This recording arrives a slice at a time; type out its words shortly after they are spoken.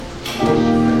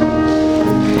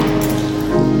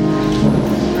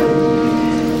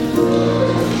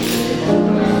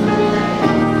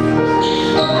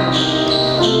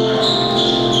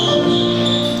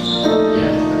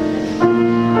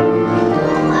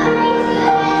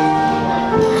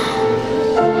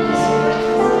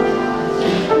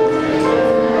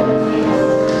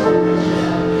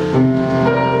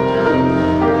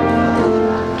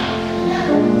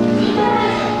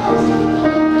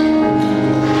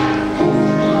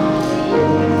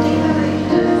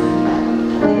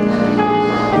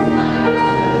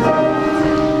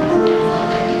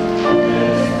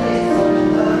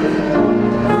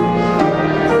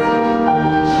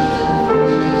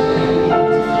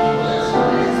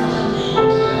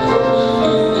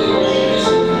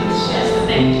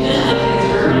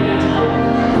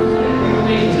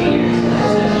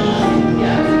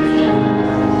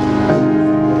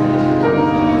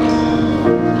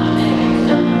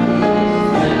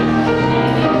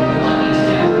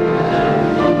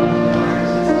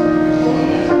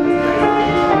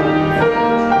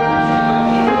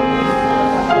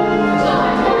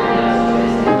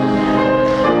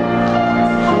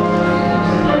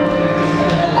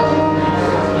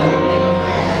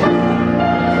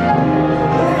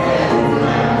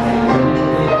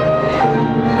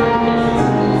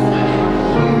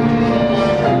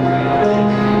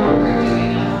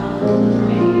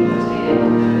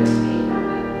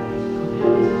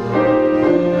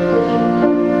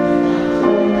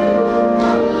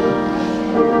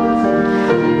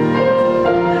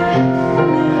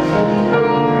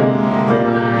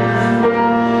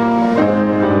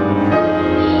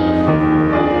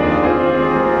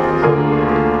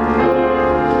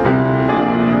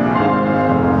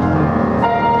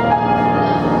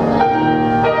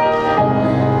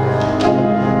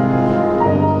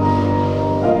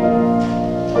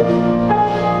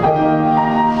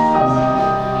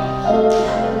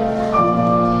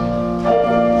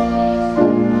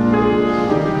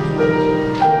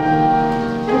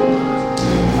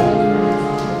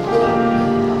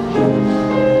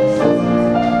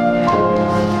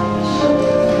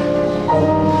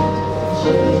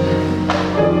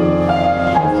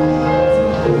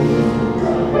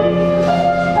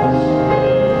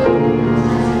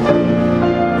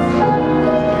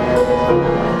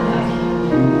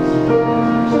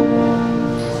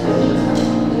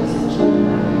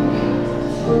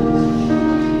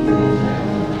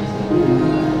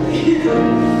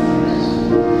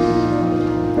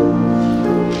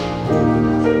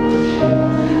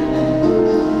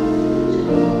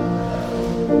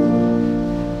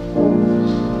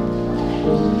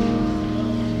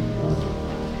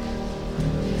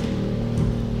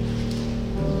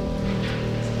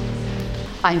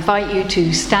I invite you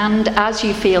to stand as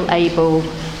you feel able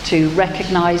to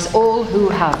recognise all who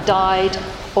have died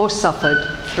or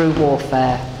suffered through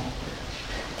warfare.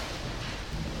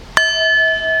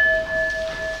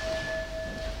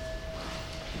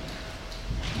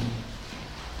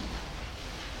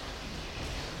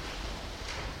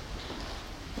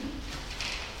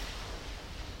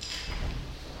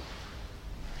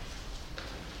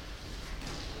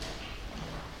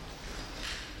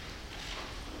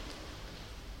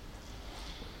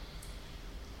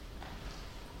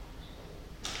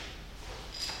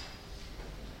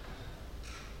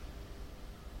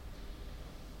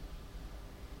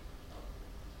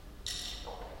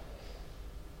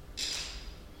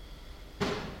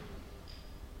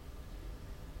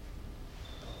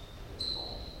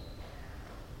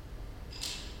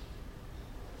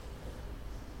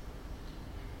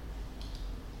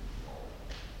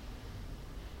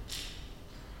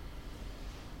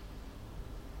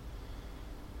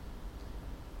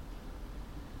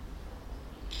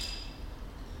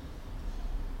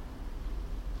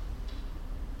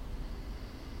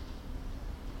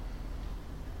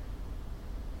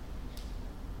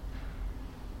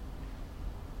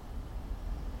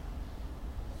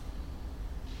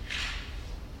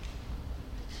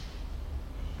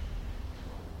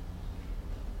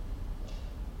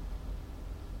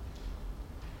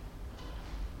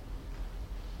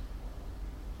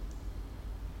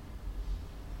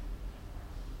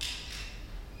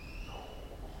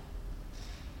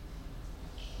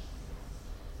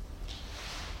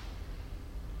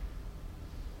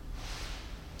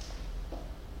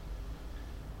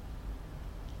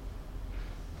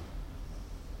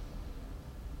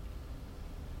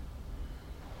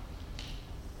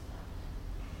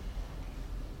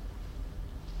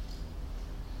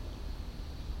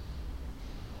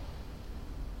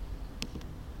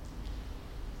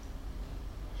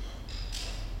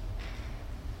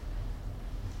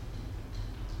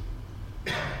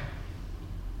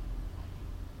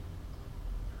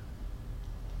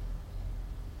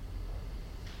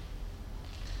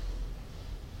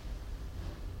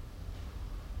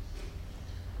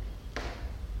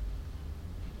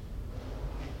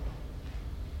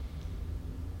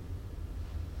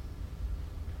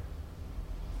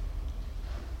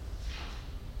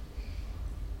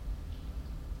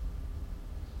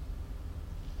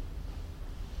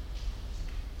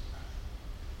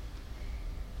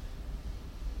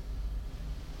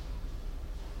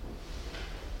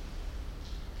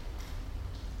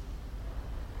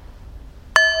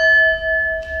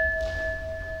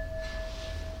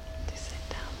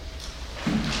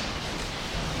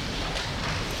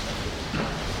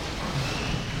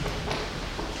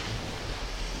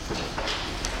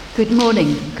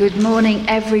 Good morning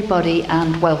everybody,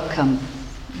 and welcome.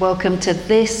 Welcome to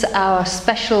this, our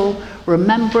special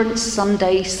Remembrance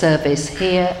Sunday service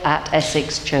here at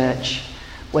Essex Church,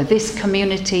 where this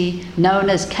community, known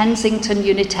as Kensington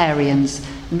Unitarians,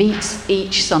 meets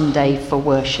each Sunday for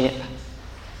worship.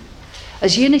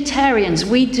 As Unitarians,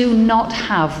 we do not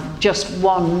have just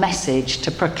one message to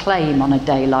proclaim on a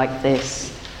day like this.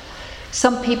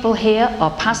 Some people here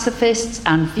are pacifists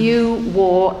and view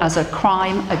war as a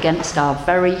crime against our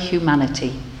very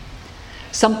humanity.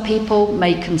 Some people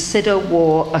may consider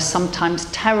war a sometimes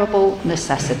terrible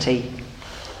necessity.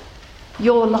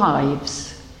 Your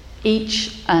lives,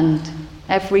 each and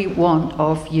every one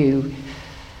of you,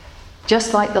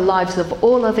 just like the lives of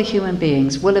all other human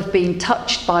beings, will have been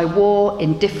touched by war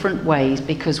in different ways,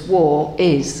 because war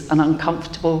is an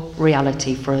uncomfortable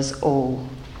reality for us all.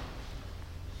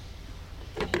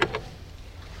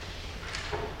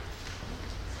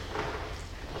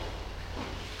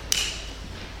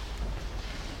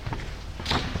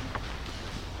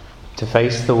 To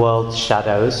face the world's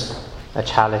shadows, a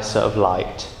chalice of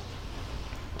light.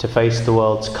 To face the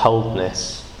world's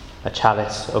coldness, a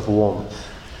chalice of warmth.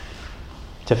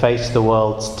 To face the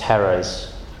world's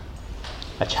terrors,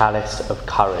 a chalice of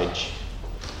courage.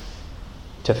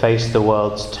 To face the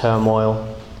world's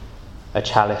turmoil, a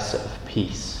chalice of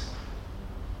peace.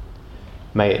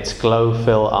 May its glow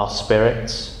fill our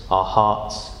spirits, our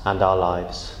hearts, and our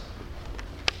lives.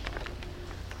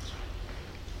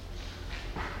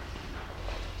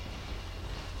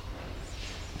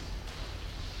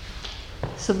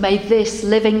 So may this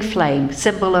living flame,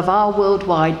 symbol of our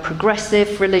worldwide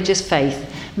progressive religious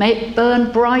faith, may it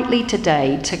burn brightly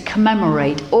today to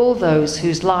commemorate all those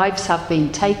whose lives have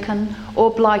been taken or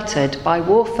blighted by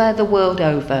warfare the world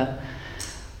over,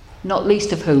 not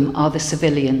least of whom are the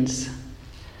civilians.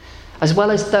 As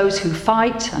well as those who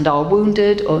fight and are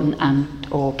wounded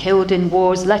or killed in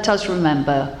wars, let us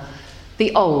remember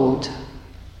the old,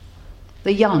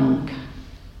 the young,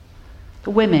 the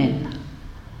women,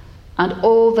 and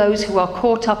all those who are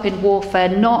caught up in warfare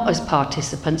not as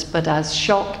participants but as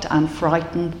shocked and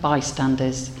frightened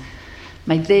bystanders.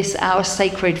 May this, our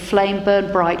sacred flame,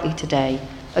 burn brightly today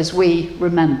as we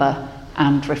remember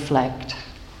and reflect.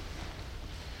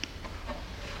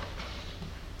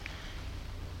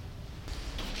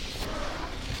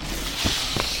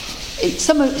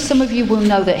 Some of you will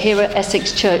know that here at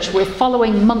Essex Church we're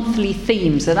following monthly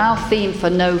themes, and our theme for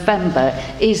November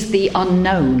is the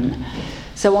unknown.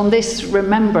 So on this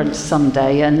Remembrance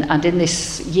Sunday and in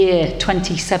this year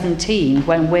 2017,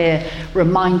 when we're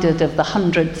reminded of the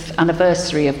 100th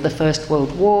anniversary of the First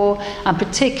World War, and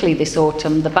particularly this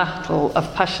autumn, the Battle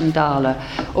of Passchendaele,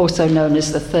 also known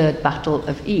as the Third Battle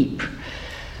of Ypres.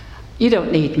 You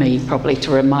don't need me probably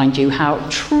to remind you how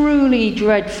truly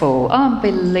dreadful,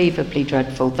 unbelievably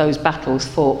dreadful, those battles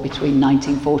fought between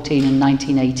 1914 and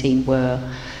 1918 were.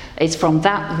 It's from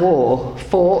that war,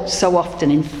 fought so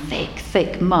often in thick,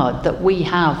 thick mud, that we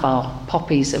have our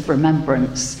poppies of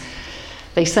remembrance.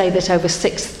 They say that over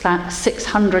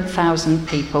 600,000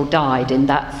 people died in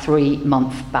that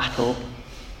 3-month battle.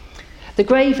 The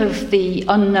grave of the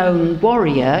unknown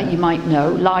warrior, you might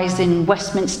know, lies in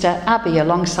Westminster Abbey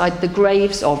alongside the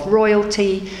graves of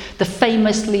royalty, the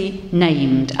famously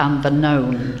named and the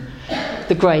known.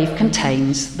 The grave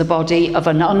contains the body of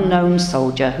an unknown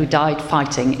soldier who died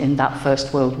fighting in that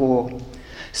First World War.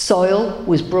 Soil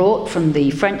was brought from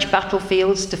the French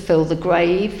battlefields to fill the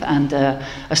grave, and a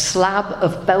slab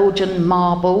of Belgian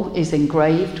marble is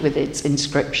engraved with its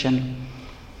inscription.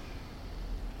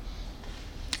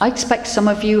 I expect some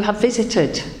of you have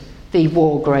visited the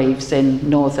war graves in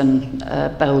northern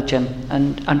Belgium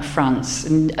and France,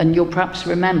 and you'll perhaps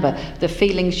remember the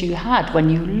feelings you had when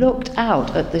you looked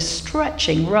out at the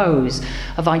stretching rows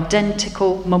of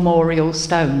identical memorial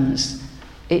stones.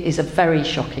 It is a very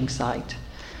shocking sight.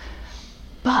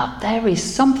 But there is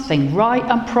something right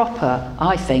and proper,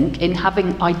 I think, in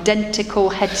having identical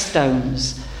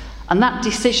headstones. And that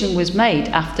decision was made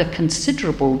after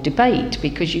considerable debate,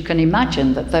 because you can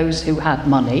imagine that those who had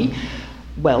money,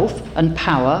 wealth and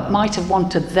power might have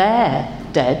wanted their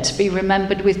dead to be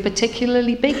remembered with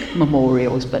particularly big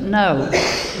memorials, but no,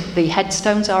 the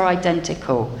headstones are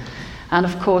identical. And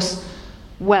of course,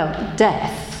 well,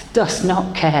 death does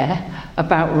not care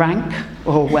about rank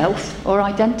or wealth or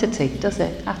identity, does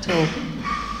it, at all?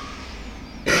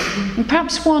 And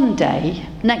perhaps one day,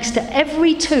 next to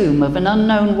every tomb of an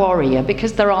unknown warrior,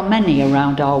 because there are many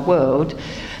around our world,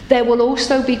 there will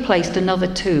also be placed another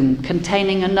tomb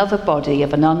containing another body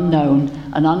of an unknown,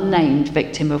 an unnamed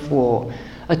victim of war.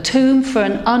 A tomb for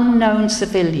an unknown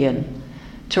civilian,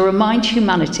 to remind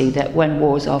humanity that when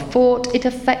wars are fought, it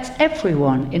affects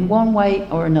everyone in one way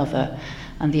or another,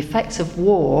 and the effects of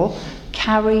war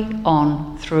carry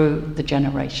on through the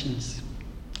generations,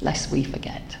 lest we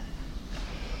forget.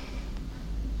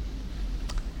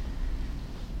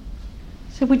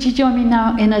 So would you join me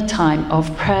now in a time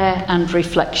of prayer and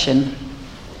reflection?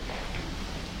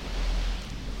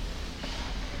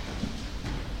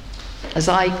 As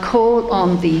I call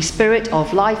on the Spirit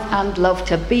of life and love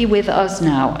to be with us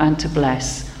now and to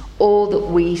bless all that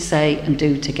we say and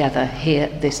do together here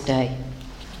this day.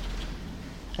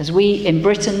 As we in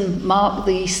Britain mark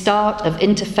the start of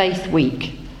Interfaith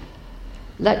Week,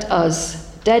 let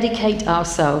us dedicate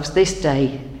ourselves this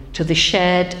day to the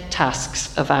shared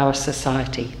tasks of our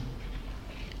society,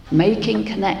 making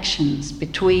connections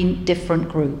between different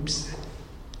groups,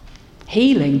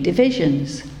 healing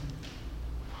divisions,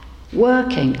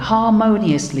 working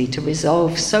harmoniously to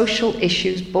resolve social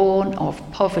issues born of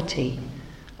poverty,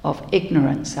 of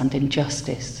ignorance and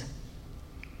injustice.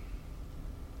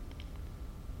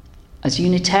 As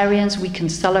Unitarians, we can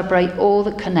celebrate all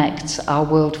that connects our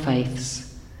world faiths,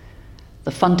 the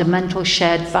fundamental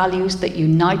shared values that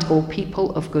unite all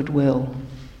people of goodwill.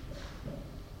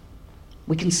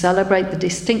 We can celebrate the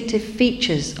distinctive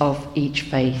features of each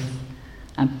faith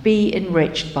and be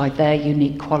enriched by their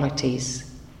unique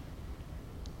qualities.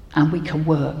 And we can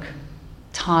work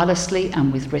tirelessly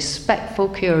and with respectful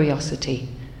curiosity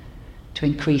to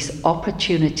increase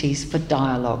opportunities for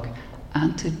dialogue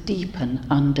and to deepen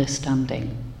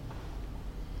understanding.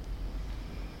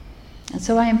 And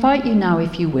so I invite you now,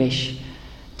 if you wish,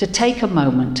 to take a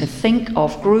moment to think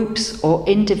of groups or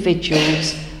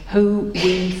individuals who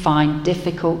we find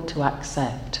difficult to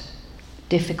accept,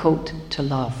 difficult to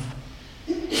love.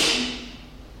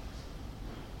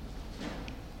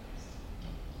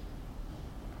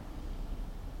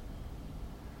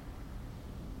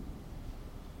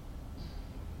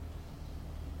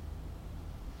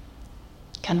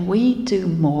 Can we do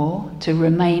more to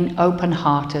remain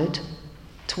open-hearted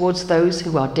towards those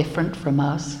who are different from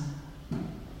us?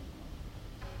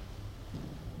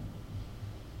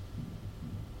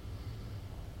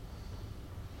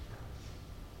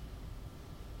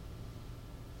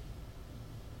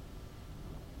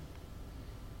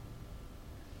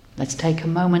 Let's take a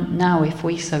moment now, if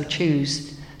we so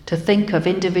choose, to think of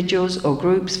individuals or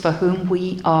groups for whom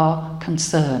we are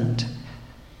concerned,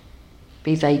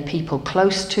 be they people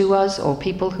close to us or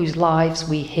people whose lives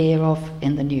we hear of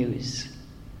in the news.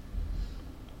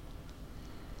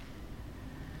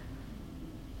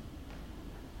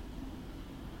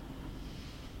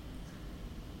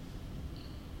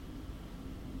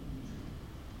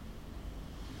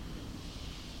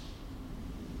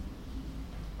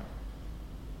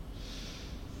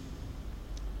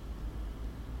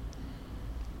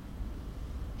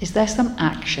 Is there some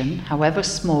action, however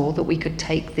small, that we could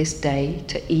take this day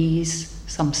to ease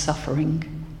some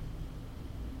suffering?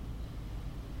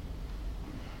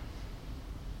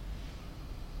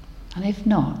 And if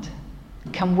not,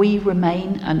 can we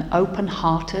remain an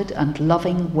open-hearted and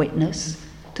loving witness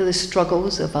to the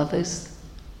struggles of others?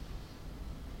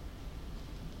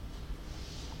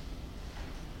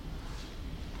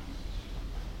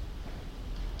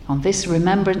 On this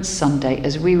Remembrance Sunday,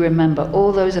 as we remember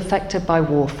all those affected by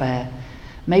warfare,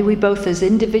 may we both as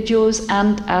individuals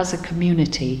and as a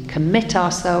community commit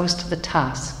ourselves to the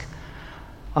task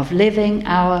of living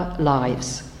our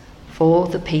lives for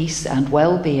the peace and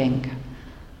well-being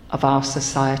of our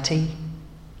society,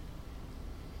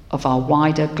 of our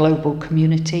wider global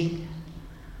community,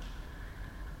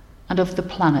 and of the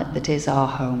planet that is our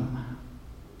home.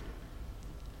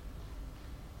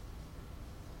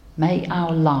 May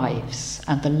our lives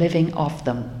and the living of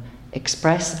them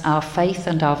express our faith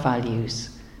and our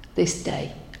values this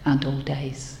day and all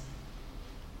days.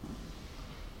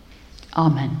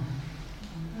 Amen.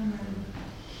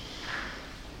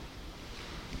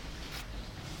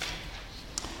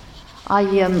 I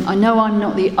know I'm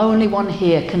not the only one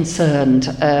here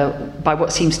concerned by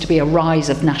what seems to be a rise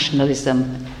of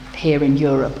nationalism here in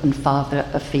Europe and farther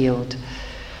afield.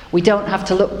 We don't have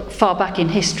to look far back in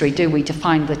history, do we, to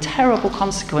find the terrible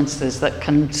consequences that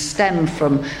can stem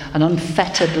from an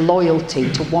unfettered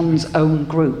loyalty to one's own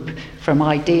group, from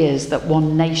ideas that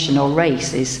one nation or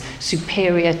race is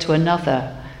superior to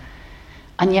another.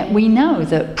 And yet we know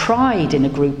that pride in a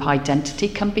group identity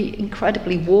can be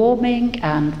incredibly warming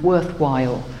and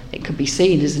worthwhile. It can be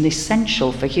seen as an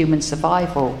essential for human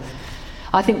survival.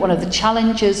 I think one of the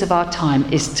challenges of our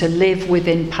time is to live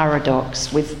within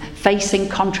paradox, with facing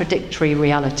contradictory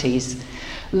realities,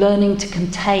 learning to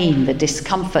contain the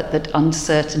discomfort that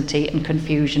uncertainty and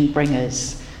confusion bring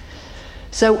us.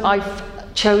 So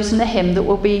I've chosen a hymn that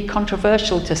will be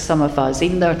controversial to some of us,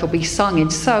 even though it'll be sung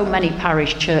in so many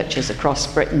parish churches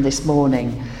across Britain this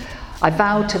morning. I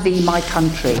vow to thee, my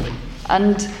country.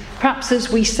 And perhaps as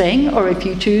we sing, or if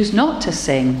you choose not to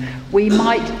sing, we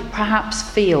might perhaps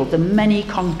feel the many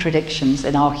contradictions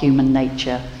in our human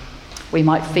nature. We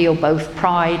might feel both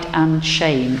pride and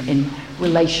shame in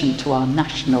relation to our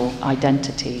national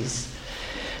identities.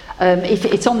 If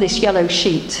it's on this yellow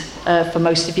sheet for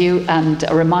most of you, and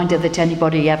a reminder that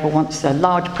anybody ever wants a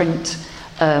large print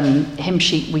hymn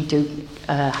sheet, we do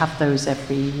have those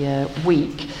every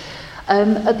week.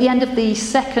 At the end of the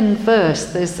second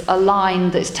verse, there's a line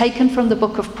that's taken from the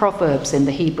book of Proverbs in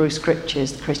the Hebrew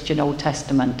Scriptures, the Christian Old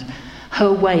Testament.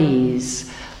 Her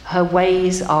ways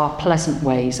are pleasant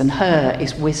ways, and her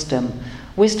is wisdom.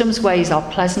 Wisdom's ways are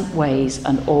pleasant ways,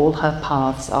 and all her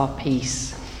paths are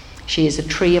peace. She is a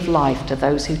tree of life to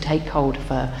those who take hold of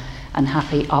her, and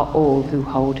happy are all who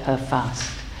hold her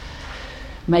fast.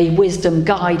 May wisdom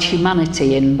guide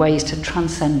humanity in ways to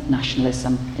transcend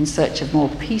nationalism in search of more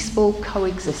peaceful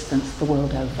coexistence the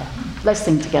world over. Let's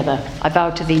sing together, I vow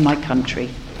to thee, my country.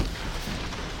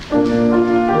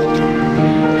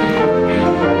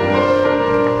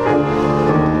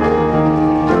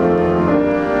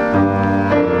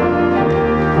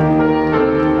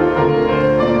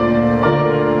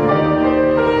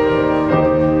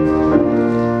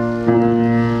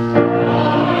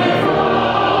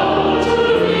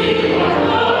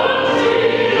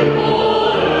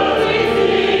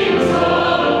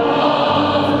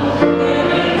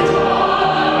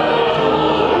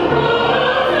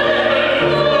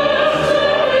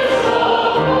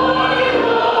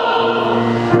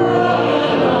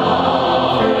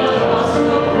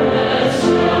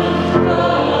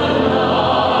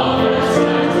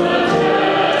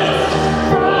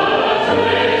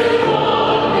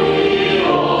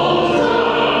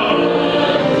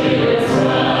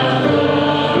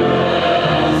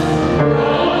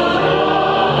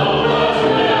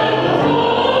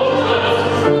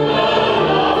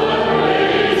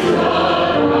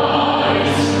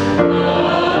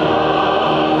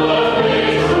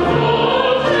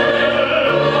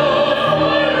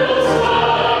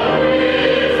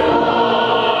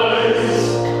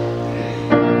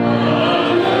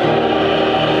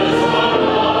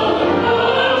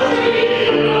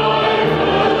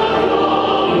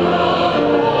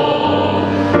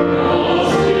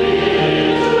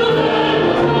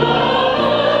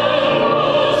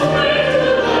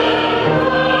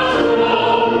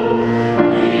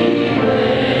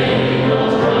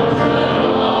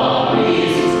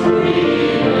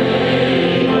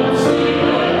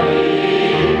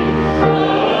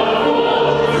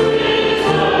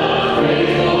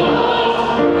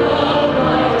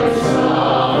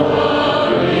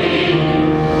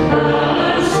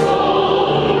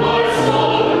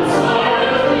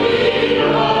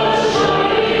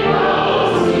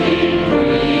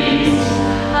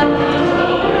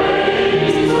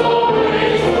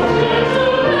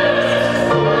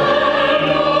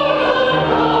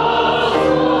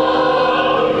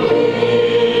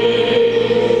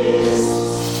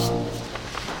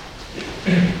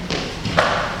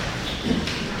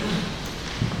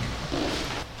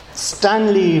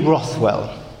 Stanley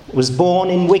Rothwell was born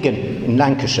in Wigan in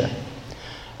Lancashire,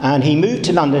 and he moved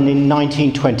to London in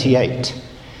 1928.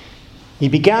 He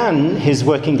began his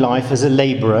working life as a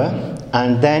labourer,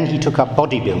 and then he took up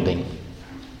bodybuilding.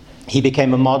 He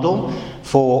became a model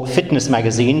for fitness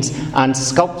magazines, and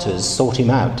sculptors sought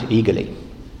him out eagerly.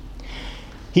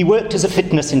 He worked as a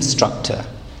fitness instructor,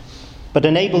 but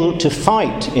unable to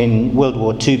fight in World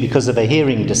War II because of a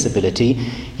hearing disability,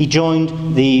 he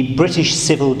joined the British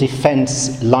Civil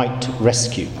Defence Light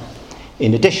Rescue,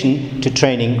 in addition to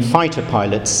training fighter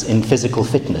pilots in physical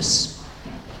fitness.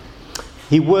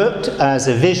 He worked as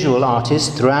a visual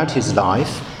artist throughout his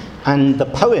life, and the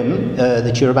poem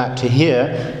that you're about to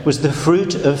hear was the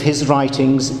fruit of his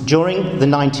writings during the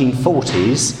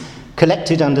 1940s,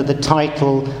 collected under the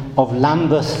title of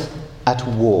Lambeth at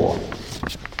War.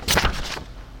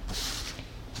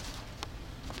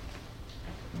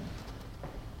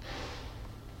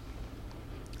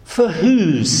 For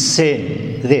whose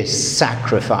sin this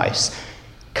sacrifice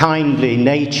kindly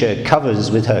nature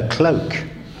covers with her cloak?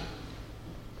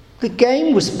 The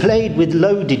game was played with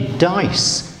loaded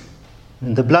dice,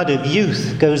 and the blood of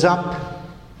youth goes up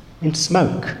in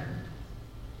smoke.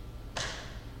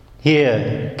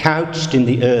 Here, couched in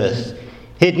the earth,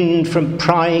 hidden from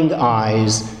prying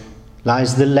eyes,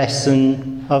 lies the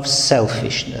lesson of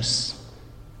selfishness,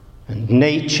 and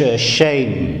nature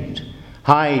shamed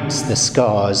hides the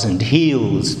scars and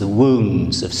heals the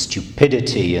wounds of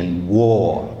stupidity and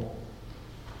war.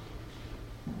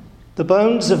 The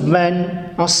bones of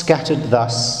men are scattered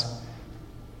thus,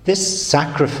 this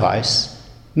sacrifice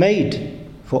made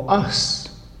for us.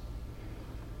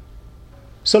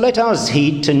 So let us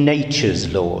heed to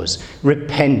nature's laws,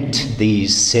 repent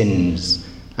these sins,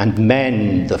 and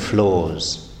mend the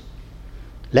flaws.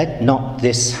 Let not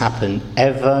this happen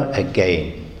ever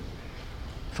again.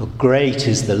 For great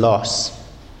is the loss,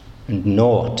 and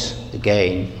naught the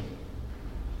gain.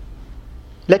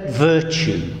 Let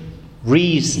virtue,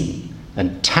 reason,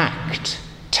 and tact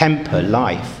temper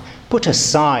life. Put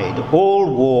aside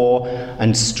all war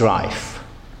and strife.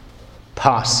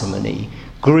 Parsimony,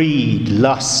 greed,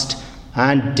 lust,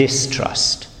 and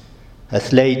distrust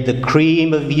hath laid the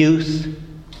cream of youth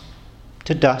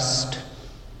to dust.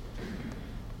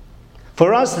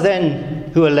 For us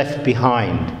then who are left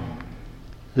behind,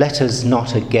 let us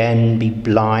not again be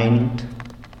blind.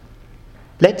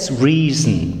 Let's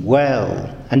reason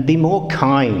well and be more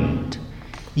kind.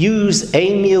 Use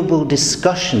amiable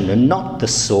discussion and not the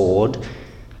sword.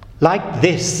 Like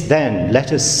this, then,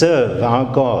 let us serve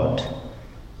our God.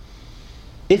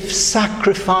 If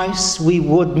sacrifice we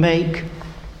would make,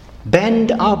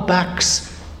 bend our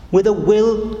backs with a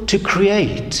will to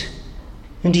create,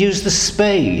 and use the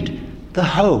spade, the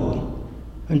hoe,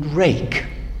 and rake.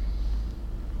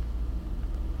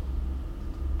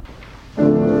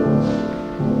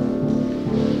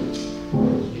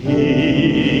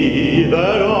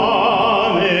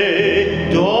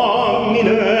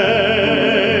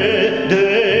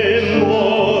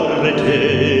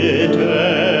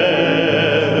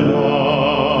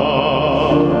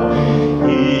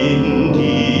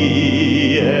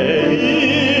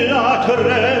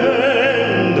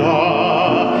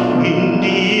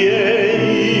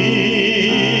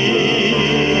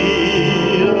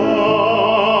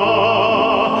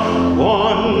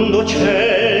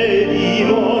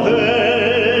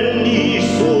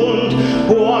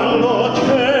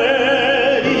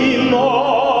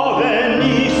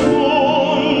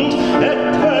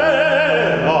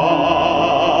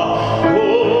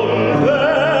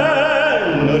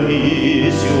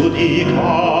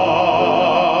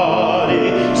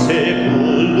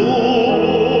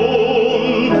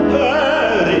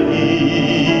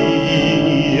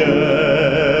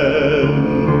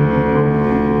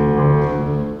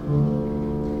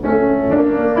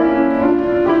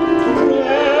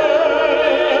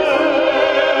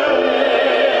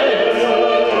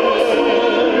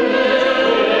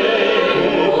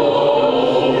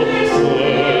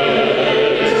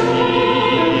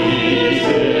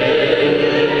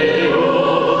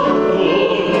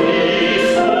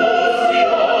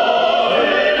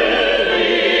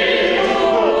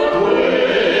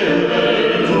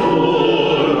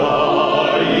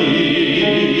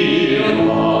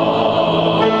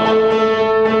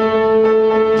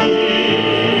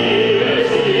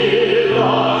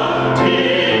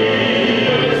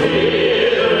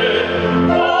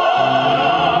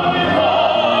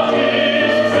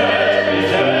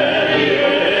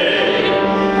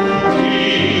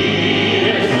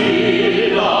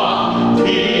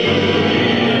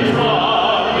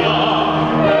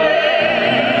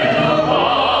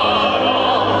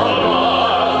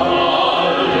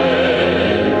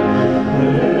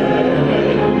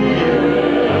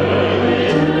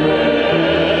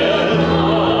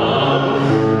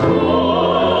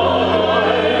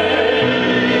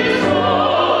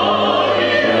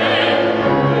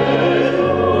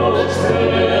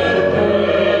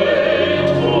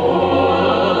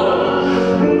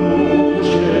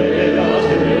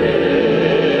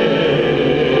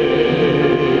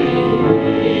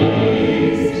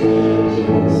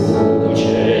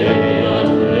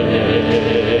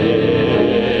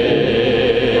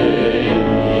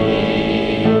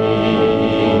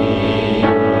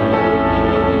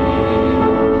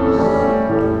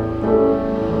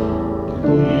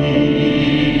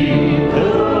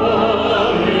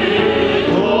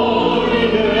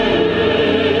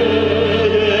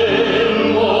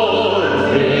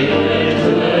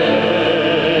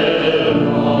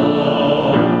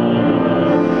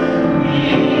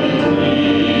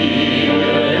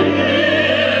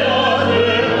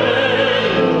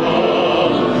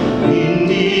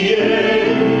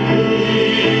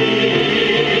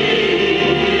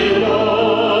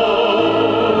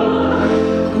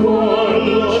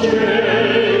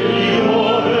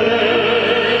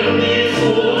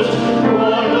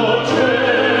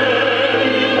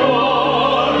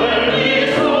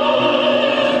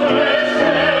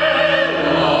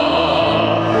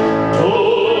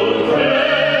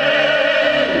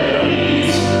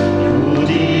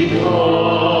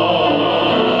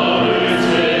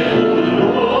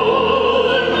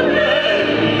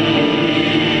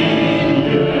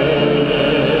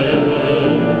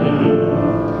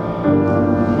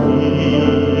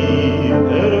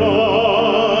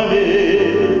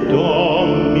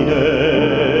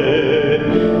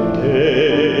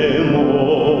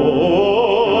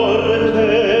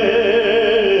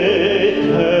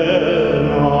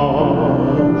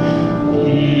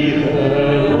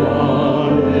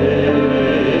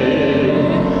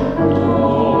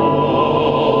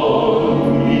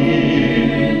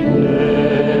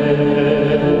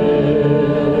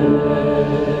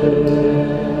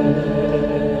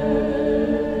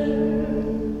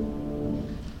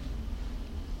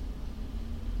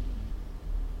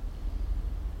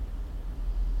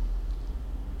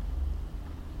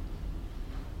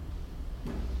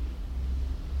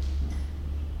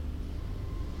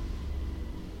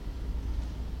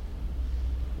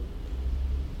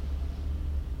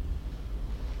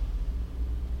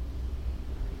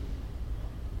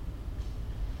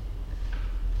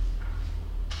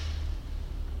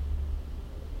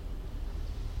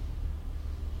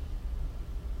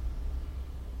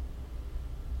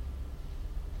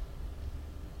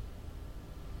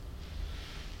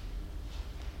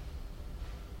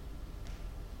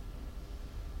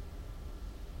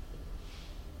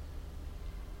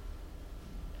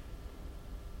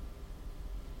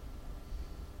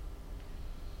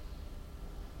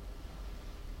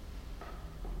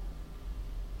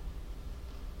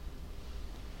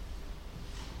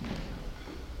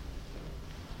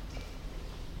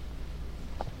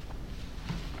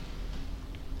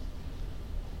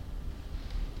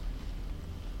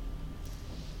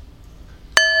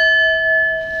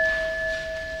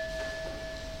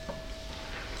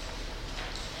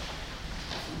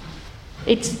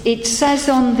 It says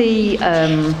on the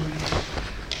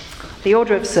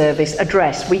order of service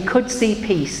address, we could see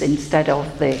peace instead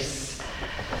of this.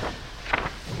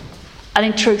 And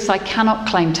in truth, I cannot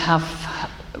claim to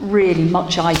have really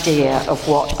much idea of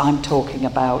what I'm talking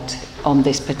about on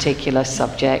this particular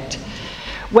subject.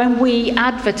 When we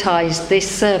advertise this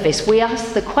service, we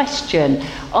ask the question,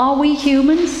 are we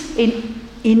humans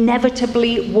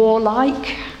inevitably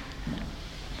warlike?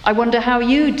 I wonder how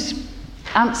you'd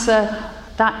answer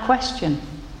that question.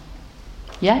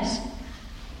 Yes?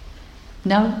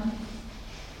 No?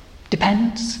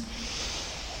 Depends.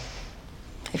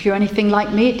 If you're anything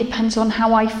like me, it depends on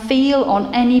how I feel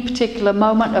on any particular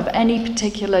moment of any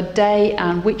particular day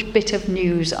and which bit of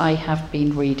news I have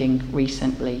been reading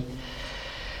recently.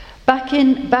 Back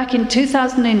in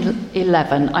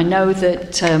 2011, I know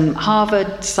that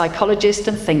Harvard psychologist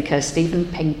and thinker Steven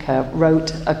Pinker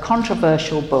wrote a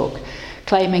controversial book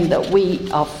claiming that we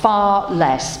are far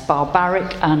less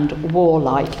barbaric and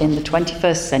warlike in the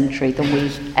 21st century than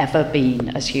we've ever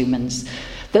been as humans.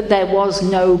 That there was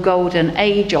no golden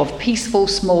age of peaceful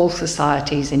small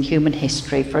societies in human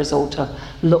history for us all to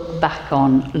look back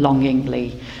on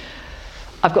longingly.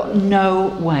 I've got no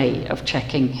way of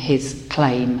checking his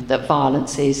claim that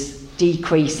violence is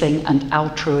decreasing and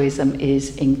altruism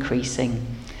is increasing.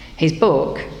 His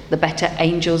book, The Better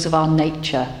Angels of Our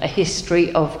Nature, A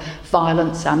History of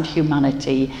Violence and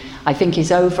Humanity, I think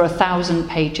is over 1,000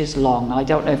 pages long. I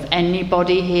don't know if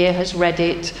anybody here has read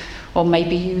it, or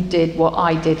maybe you did what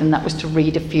I did, and that was to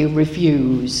read a few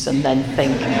reviews and then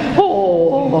think,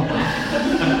 oh,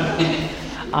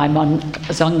 I'm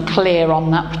as unclear on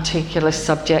that particular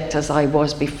subject as I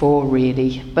was before,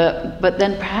 really. But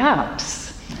then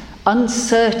perhaps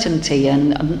uncertainty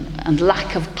and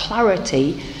lack of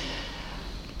clarity,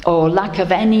 or lack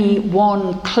of any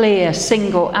one clear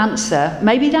single answer,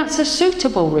 maybe that's a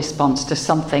suitable response to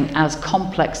something as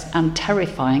complex and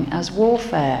terrifying as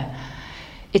warfare.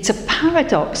 It's a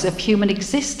paradox of human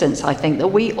existence, I think, that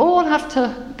we all have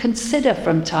to consider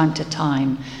from time to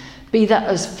time, be that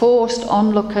as forced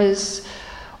onlookers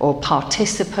or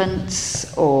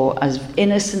participants or as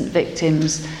innocent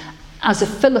victims, as a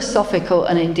philosophical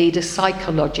and indeed a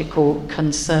psychological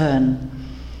concern.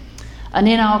 And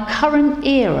in our current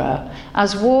era,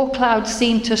 as war clouds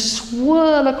seem to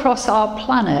swirl across our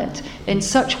planet in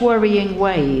such worrying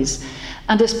ways,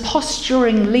 and as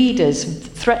posturing leaders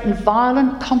threaten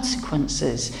violent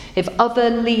consequences if other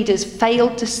leaders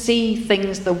fail to see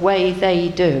things the way they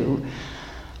do,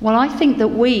 well, I think that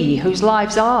we, whose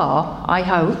lives are, I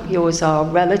hope, yours are,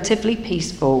 relatively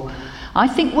peaceful, I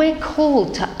think we're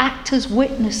called to act as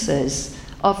witnesses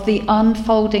of the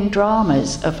unfolding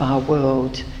dramas of our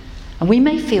world. And we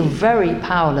may feel very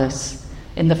powerless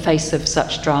in the face of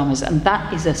such dramas, and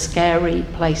that is a scary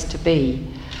place to be.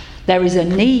 There is a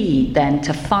need, then,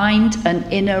 to find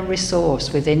an inner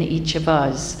resource within each of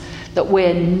us, that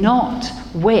we're not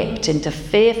whipped into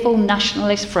fearful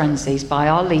nationalist frenzies by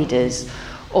our leaders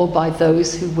or by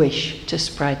those who wish to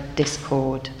spread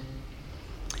discord.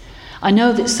 I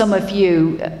know that some of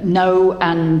you know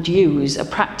and use a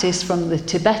practice from the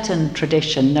Tibetan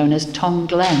tradition known as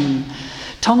Tonglen.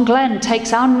 Tonglen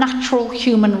takes our natural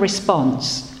human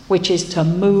response, which is to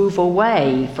move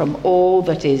away from all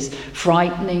that is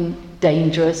frightening,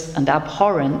 dangerous, and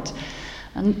abhorrent.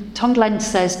 And Tonglen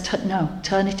says, no,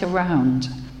 turn it around.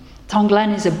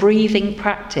 Tonglen is a breathing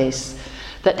practice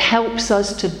that helps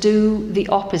us to do the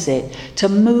opposite, to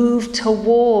move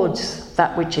towards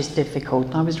that which is difficult.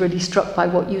 And I was really struck by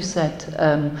what you said,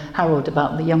 Harold,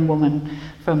 about the young woman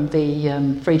from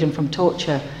the Freedom from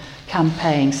Torture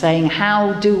campaign, saying,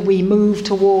 how do we move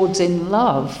towards in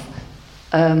love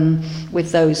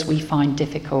with those we find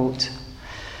difficult?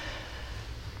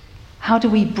 How do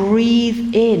we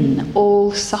breathe in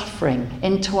all suffering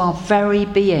into our very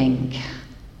being?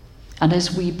 And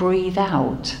as we breathe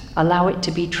out, allow it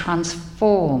to be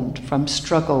transformed from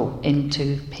struggle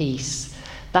into peace.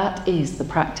 That is the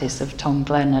practice of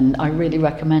Tonglen, and I really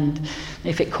recommend,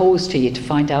 if it calls to you, to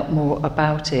find out more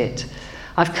about it.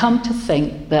 I've come to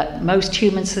think that most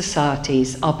human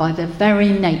societies are by their very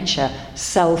nature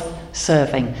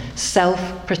self-serving,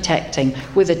 self-protecting,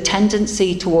 with a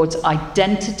tendency towards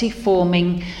identity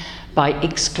forming by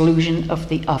exclusion of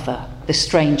the other, the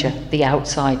stranger, the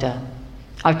outsider.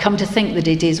 I've come to think that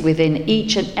it is within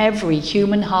each and every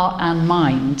human heart and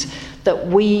mind that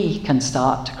we can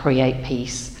start to create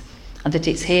peace, and that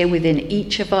it's here within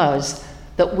each of us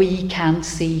that we can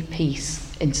see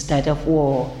peace instead of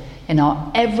war in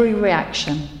our every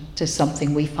reaction to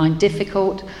something we find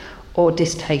difficult or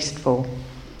distasteful.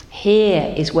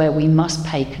 Here is where we must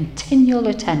pay continual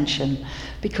attention,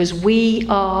 because we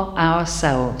are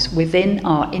ourselves, within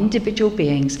our individual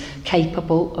beings,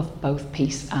 capable of both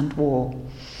peace and war.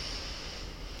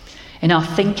 In our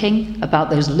thinking about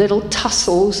those little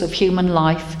tussles of human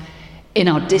life, in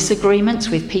our disagreements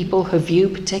with people who view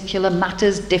particular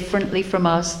matters differently from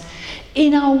us,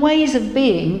 in our ways of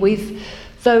being with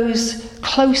those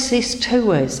closest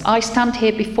to us. I stand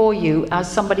here before you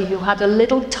as somebody who had a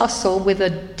little tussle with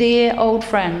a dear old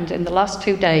friend in the last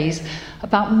 2 days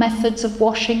about methods of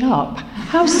washing up.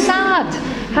 How sad!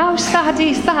 How sad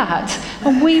is that?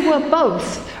 And we were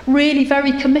both really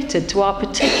very committed to our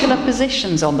particular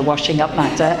positions on the washing up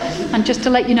matter. And just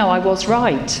to let you know, I was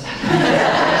right.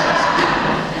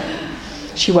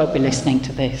 She won't be listening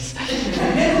to this.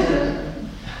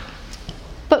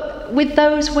 But with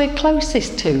those we're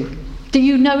closest to, do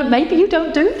you know, maybe you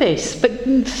don't do this, but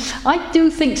I do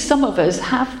think some of us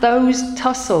have those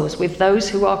tussles with those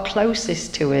who are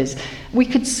closest to us. We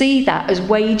could see that as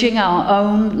waging our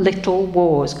own little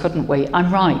wars, couldn't we?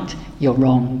 I'm right, you're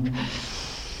wrong.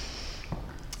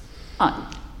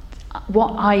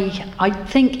 What I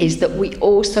think is that we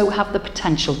also have the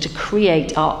potential to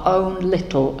create our own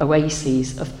little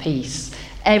oases of peace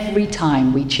every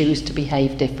time we choose to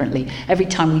behave differently, every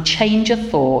time we change a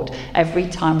thought, every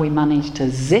time we manage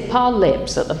to zip our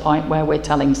lips at the point where we're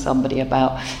telling somebody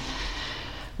about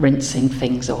rinsing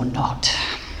things or not.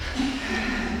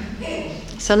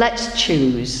 So let's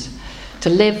choose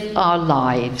to live our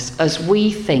lives as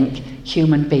we think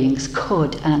human beings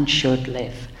could and should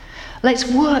live. Let's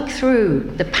work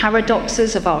through the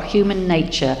paradoxes of our human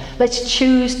nature. Let's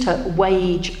choose to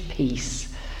wage peace.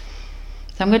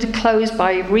 So I'm going to close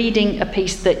by reading a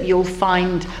piece that you'll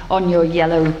find on your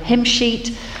yellow hymn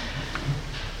sheet.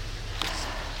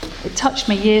 It touched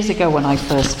me years ago when I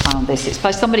first found this. It's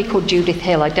by somebody called Judith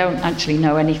Hill. I don't actually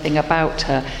know anything about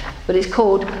her, but it's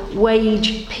called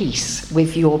Wage Peace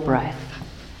with Your Breath.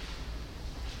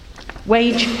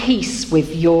 Wage peace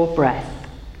with your breath.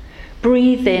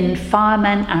 Breathe in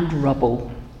firemen and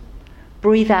rubble.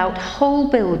 Breathe out whole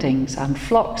buildings and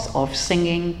flocks of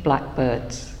singing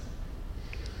blackbirds.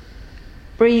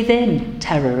 Breathe in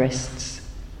terrorists,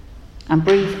 and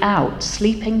breathe out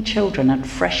sleeping children and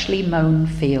freshly mown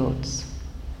fields.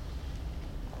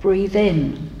 Breathe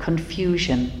in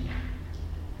confusion,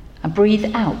 and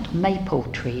breathe out maple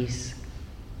trees.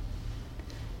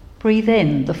 Breathe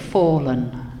in the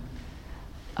fallen,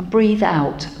 and breathe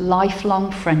out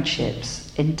lifelong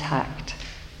friendships intact.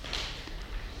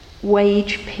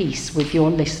 Wage peace with your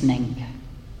listening.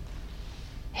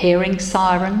 Hearing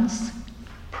sirens,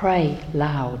 pray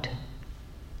loud.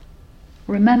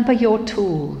 Remember your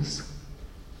tools: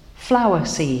 flower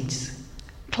seeds,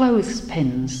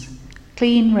 clothespins,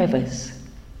 clean rivers.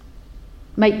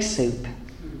 Make soup.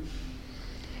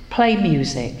 Play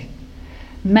music.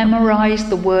 Memorize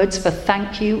the words for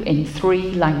thank you in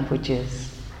 3 languages.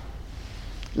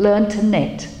 Learn to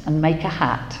knit and make a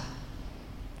hat.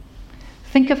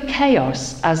 Think of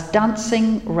chaos as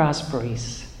dancing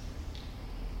raspberries.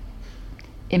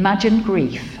 Imagine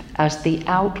grief as the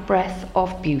outbreath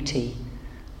of beauty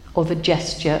or the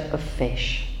gesture of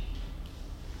fish.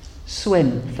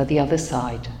 Swim for the other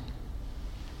side.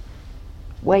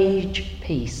 Wage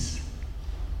peace.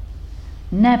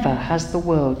 Never has the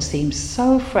world seemed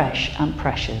so fresh and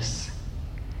precious.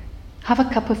 Have a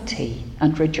cup of tea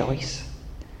and rejoice.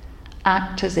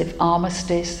 Act as if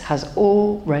armistice has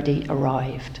already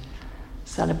arrived.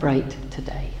 Celebrate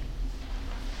today.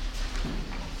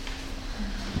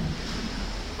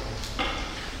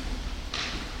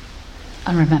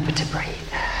 And remember to breathe.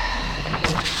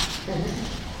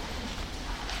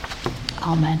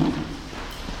 Amen.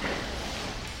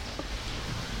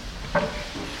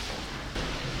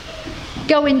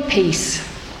 Go in peace.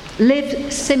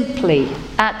 Live simply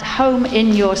at home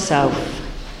in yourself.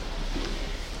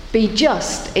 Be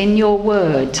just in your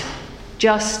word,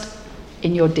 just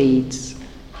in your deeds.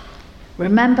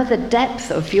 Remember the depth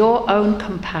of your own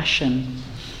compassion.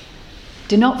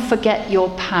 Do not forget your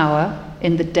power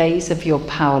in the days of your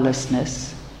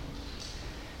powerlessness.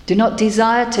 Do not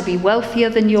desire to be wealthier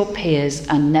than your peers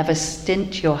and never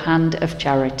stint your hand of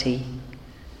charity.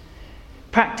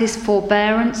 Practice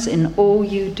forbearance in all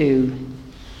you do.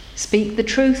 Speak the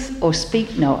truth or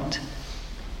speak not.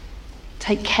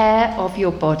 Take care of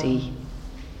your body.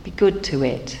 Be good to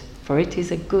it, for it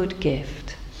is a good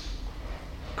gift.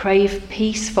 Crave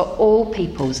peace for all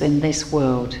peoples in this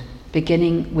world,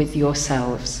 beginning with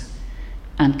yourselves.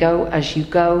 And go as you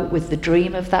go with the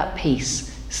dream of that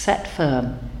peace set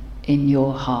firm in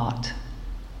your heart.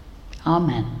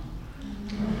 Amen.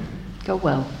 Go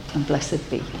well and blessed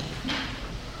be.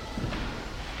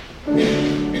 Amen.